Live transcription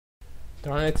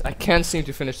Darn it, I can't seem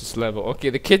to finish this level. Okay,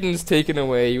 the kitten's taken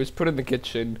away. He was put in the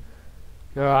kitchen.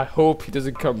 I hope he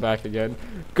doesn't come back again.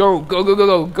 Go, go, go, go,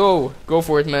 go, go. Go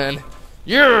for it, man.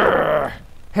 Yeah!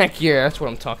 Heck yeah, that's what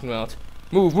I'm talking about.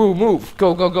 Move, move, move.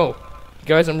 Go, go, go.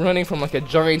 Guys, I'm running from like a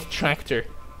giant tractor.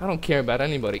 I don't care about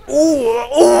anybody. Ooh!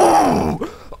 Ooh!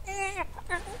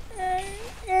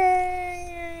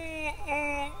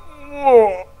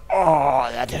 Oh,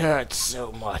 that hurts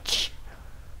so much.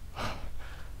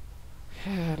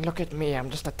 Look at me,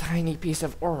 I'm just a tiny piece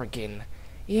of organ.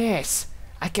 Yes,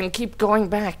 I can keep going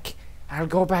back. I'll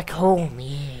go back home,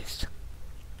 yes.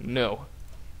 No.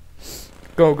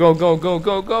 Go, go, go, go,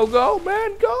 go, go, go,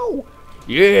 man, go!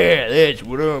 Yeah, that's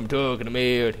what I'm talking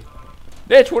about.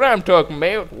 That's what I'm talking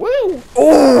about. Woo!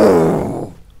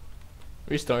 Oh!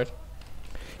 Restart.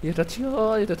 Yeah, that's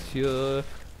yeah.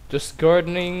 Just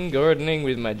gardening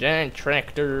with my giant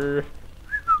tractor.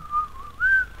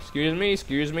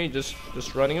 Excuse me, just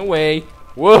running away.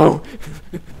 Whoa!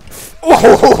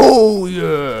 Oh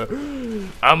yeah!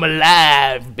 I'm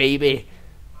alive, baby.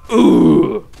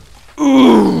 Ooh,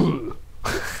 ooh.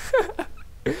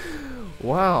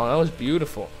 Wow, that was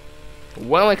beautiful.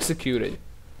 Well executed.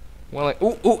 Well,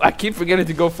 ooh, I keep forgetting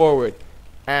to go forward.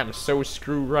 I'm so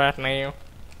screwed right now.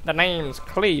 The name's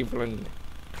Cleveland.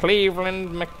 Cleveland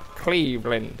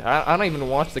McCleveland. I don't even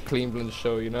watch the Cleveland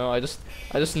show, you know. I just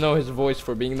know his voice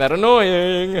for being that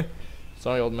annoying.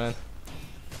 Sorry, old man.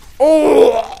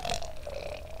 Oh!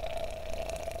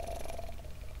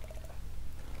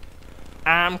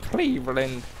 I'm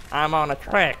Cleveland. I'm on a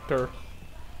tractor.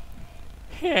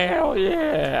 Hell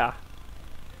yeah.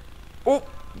 Oh,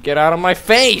 get out of my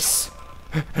face.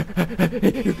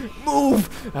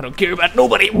 Move. I don't care about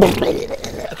nobody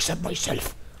except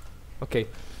myself. Okay,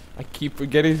 I keep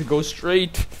forgetting to go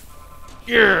straight.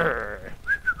 Yeah.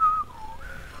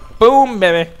 Boom,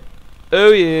 baby.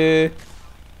 Oh yeah.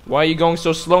 Why are you going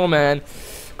so slow, man?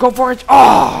 Go for it.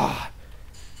 Ah! Oh,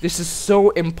 this is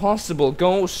so impossible.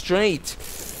 Go straight.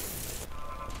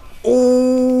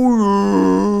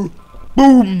 Oh yeah.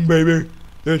 Boom, baby.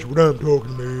 That's what I'm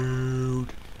talking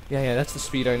about. Yeah, that's the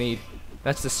speed I need.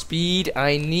 That's the speed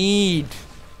I need.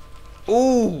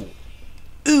 Ooh.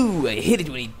 Ooh, I hate it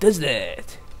when he does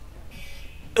that.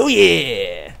 Oh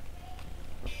yeah.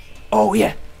 Oh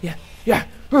yeah, yeah, yeah.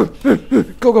 Go,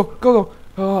 go, go, go.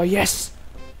 Oh yes.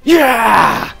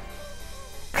 Yeah.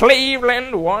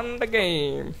 Cleveland won the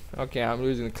game. Okay, I'm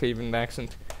losing the Cleveland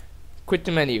accent. Quit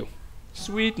the menu.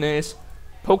 Sweetness.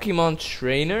 Pokemon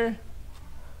trainer?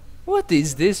 What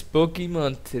is this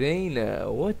Pokemon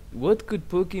trainer? What could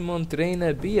Pokemon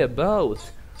trainer be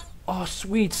about? Oh,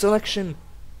 sweet selection.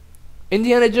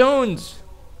 Indiana Jones.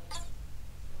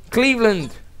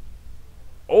 Cleveland.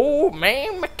 Oh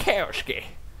man, Mikowski.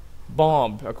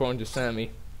 Bob, according to Sammy.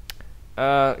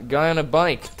 Guy on a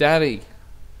bike. Daddy.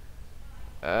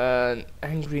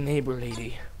 Angry neighbor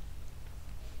lady.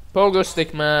 Pogo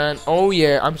stick man. Oh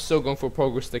yeah, I'm so going for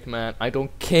Pogo stick man. I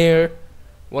don't care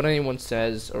what anyone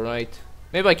says, alright?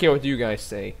 Maybe I care what you guys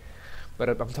say. But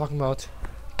I'm talking about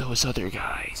those other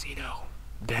guys, you know.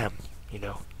 Them, you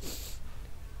know.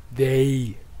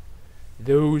 They.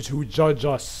 Those who judge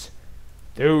us.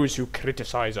 Those who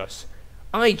criticize us.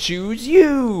 I choose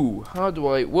you! How do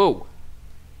I... Whoa.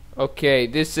 Okay,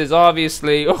 this is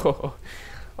obviously... Oh,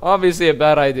 obviously a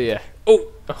bad idea.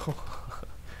 Oh!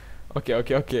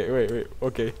 Okay, wait,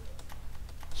 okay.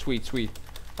 Sweet.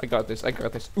 I got this.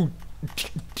 Ooh.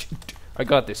 I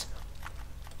got this.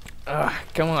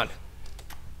 Come on.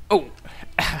 Oh.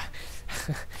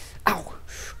 Ow.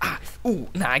 Ooh,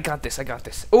 nah, I got this.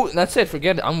 Oh, that's it,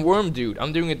 forget it. I'm worm dude.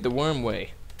 I'm doing it the worm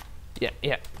way.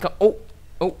 Yeah. Come. Oh,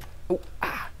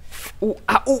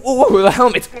 the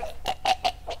helmet.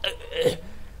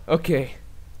 Okay.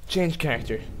 Change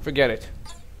character. Forget it.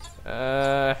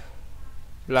 Blah,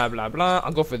 blah, blah.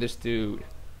 I'll go for this dude.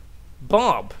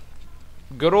 Bob.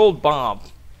 Good old Bob.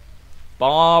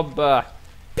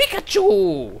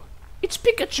 Pikachu! It's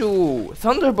Pikachu!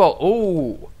 Thunderbolt!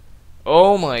 Oh!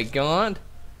 Oh my god!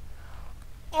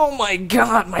 Oh my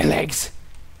god, my legs!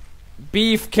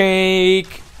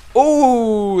 Beefcake!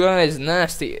 Oh, that is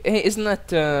nasty. Hey, isn't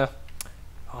that, oh,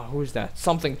 who's that?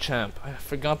 Something champ. I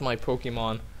forgot my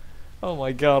Pokemon. Oh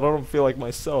my god, I don't feel like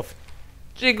myself.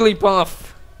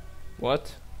 Jigglypuff!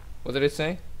 What? What did it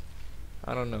say?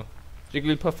 I don't know.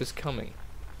 Jigglypuff is coming.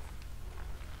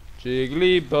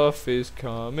 Jigglypuff is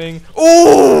coming.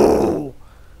 Oh!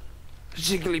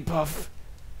 Jigglypuff.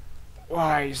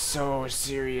 Why so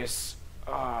serious?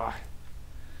 Ah.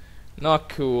 Not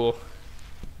cool.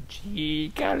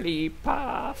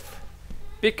 Jigglypuff.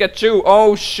 Pikachu.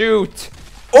 Oh, shoot.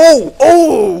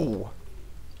 Oh!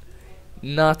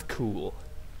 Not cool.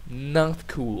 Not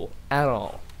cool at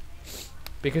all.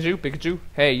 Pikachu, Pikachu.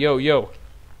 Hey, yo, yo.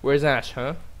 Where's Ash,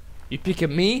 huh? You pick at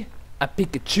me? I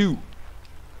Pikachu.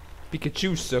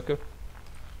 Pikachu, sucker.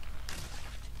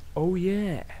 Oh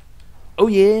yeah. Oh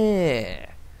yeah.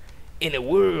 In a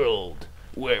world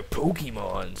where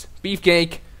Pokemons,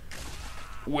 Beefcake,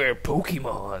 where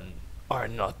Pokemon are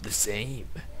not the same,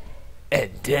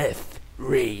 and death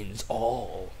reigns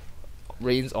all.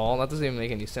 Reigns all? That doesn't even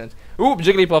make any sense. Ooh,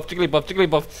 Jigglypuff, Jigglypuff,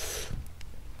 Jigglypuff.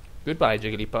 Goodbye,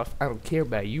 Jigglypuff. I don't care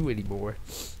about you anymore.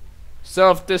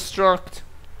 Self-destruct.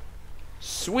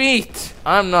 Sweet!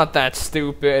 I'm not that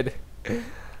stupid.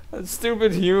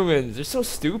 Stupid humans. They're so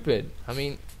stupid. I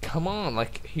mean, come on.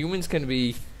 Like, humans can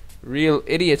be real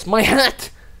idiots. My hat!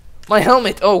 My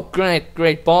helmet! Oh, great,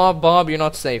 great. Bob, you're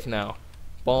not safe now.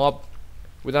 Bob,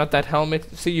 without that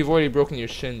helmet. See, you've already broken your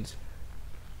shins.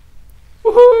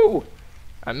 Woohoo!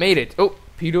 I made it. Oh,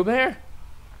 Pedo Bear?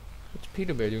 What's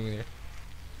Pedo Bear doing there?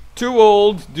 Too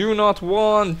old. Do not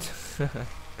want.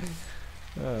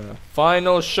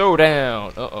 Final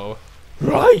showdown. Uh-oh.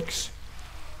 Yikes!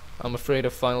 I'm afraid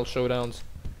of final showdowns.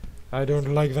 I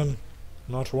don't like them.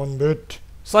 Not one bit.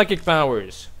 Psychic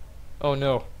powers. Oh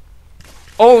no.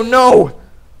 Oh no!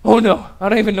 Oh no! I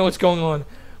don't even know what's going on.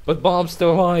 But Bob's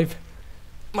still alive.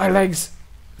 My legs.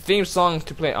 Theme song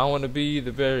to play. I want to be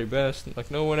the very best,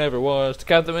 like no one ever was. To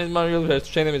count them is my real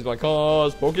best. Chain them is my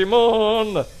cause.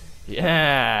 Pokemon!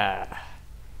 Yeah!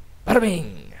 Bada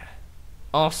bing!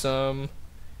 Awesome.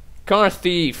 Car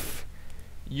thief.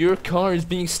 Your car is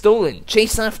being stolen.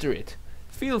 Chase after it.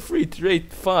 Feel free to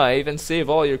rate 5 and save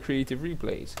all your creative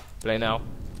replays. Play now.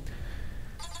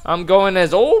 I'm going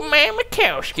as Old Man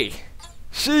Mikowski.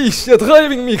 Sheesh, you're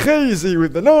driving me crazy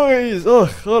with the noise. Ugh,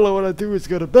 all I wanna do is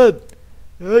go to bed.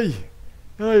 Hey,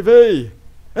 hey,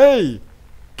 hey,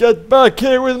 get back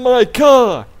here with my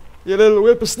car, you little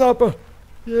whippersnapper.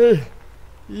 Yeah,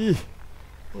 yeah.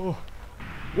 Oh,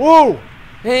 whoa.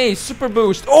 Hey, super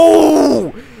boost.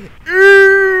 Oh!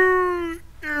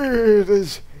 It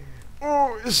is.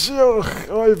 Oh, sure,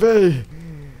 oy vey.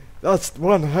 That's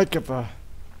one heck of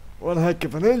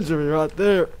an injury right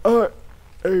there.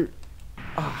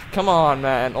 Ah, come on,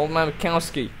 man. Old Man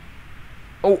Mikowski.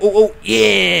 Oh,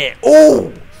 yeah.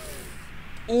 Oh!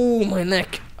 Oh, my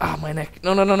neck. Ah, my neck.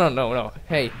 No.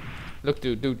 Hey, look,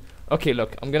 dude. Okay,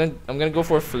 look. I'm gonna go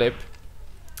for a flip.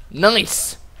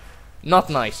 Nice.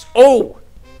 Not nice. Oh!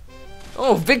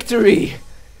 Oh, victory!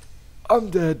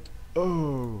 I'm dead.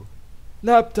 Oh,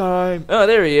 nap time. Oh,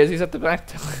 there he is. He's at the back.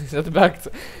 He's at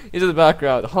the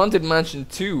background. Haunted Mansion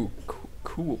 2.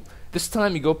 Cool. This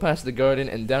time you go past the garden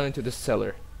and down into the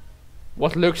cellar.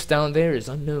 What lurks down there is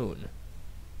unknown.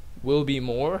 Will be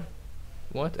more.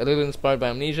 What? A little inspired by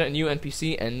Amnesia, a new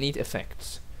NPC, and neat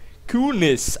effects.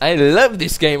 Coolness! I love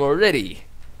this game already.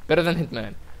 Better than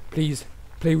Hitman. Please,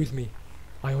 play with me.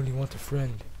 I only want a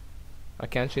friend. I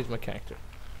can't change my character.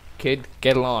 Kid,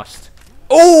 get lost.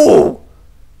 Oh!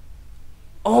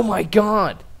 Oh my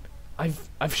god!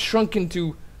 I've shrunk.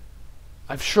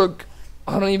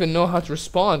 I don't even know how to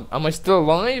respond. Am I still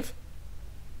alive?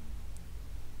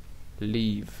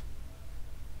 Leave.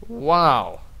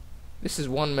 Wow. This is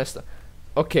one messed up.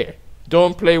 Okay.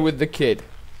 Don't play with the kid.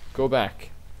 Go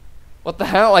back. What the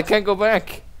hell? I can't go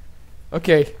back.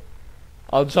 Okay.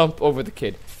 I'll jump over the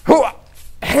kid. Hooah!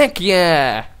 Heck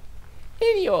yeah!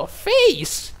 In your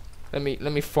face! Let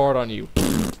me fart on you.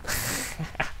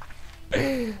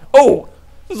 Oh!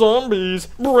 Zombies!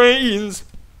 Brains!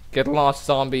 Get lost,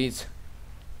 zombies.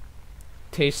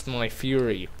 Taste my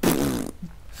fury.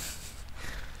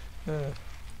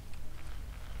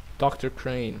 Dr.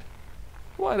 Crane.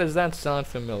 Why does that sound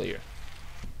familiar?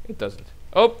 It doesn't.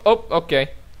 Oh,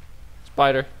 okay.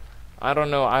 Spider. I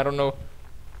don't know.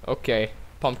 Okay.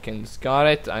 Pumpkins. Got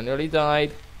it. I nearly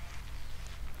died.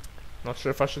 Not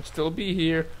sure if I should still be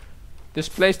here. This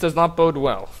place does not bode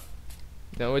well.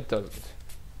 No, it doesn't.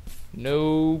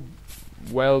 No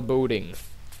well boding.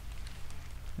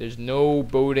 There's no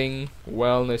boding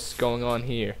wellness going on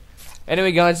here.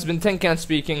 Anyway, guys, it's been Tenkan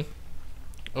speaking.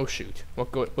 Oh shoot!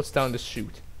 What's down the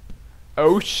chute?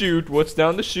 Oh shoot! What's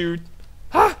down the chute?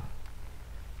 Ha!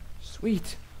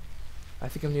 Sweet. I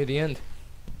think I'm near the end.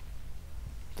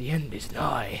 The end is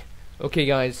nigh. Okay,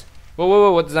 guys.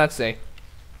 Whoa! What does that say?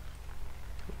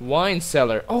 Wine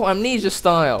cellar. Oh, Amnesia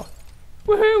style.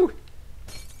 Woohoo!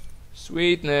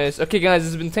 Sweetness. Okay, guys,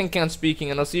 this has been Tenkan speaking,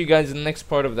 and I'll see you guys in the next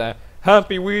part of that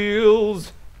Happy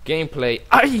Wheels gameplay.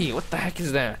 Aye! What the heck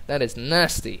is that? That is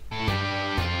nasty.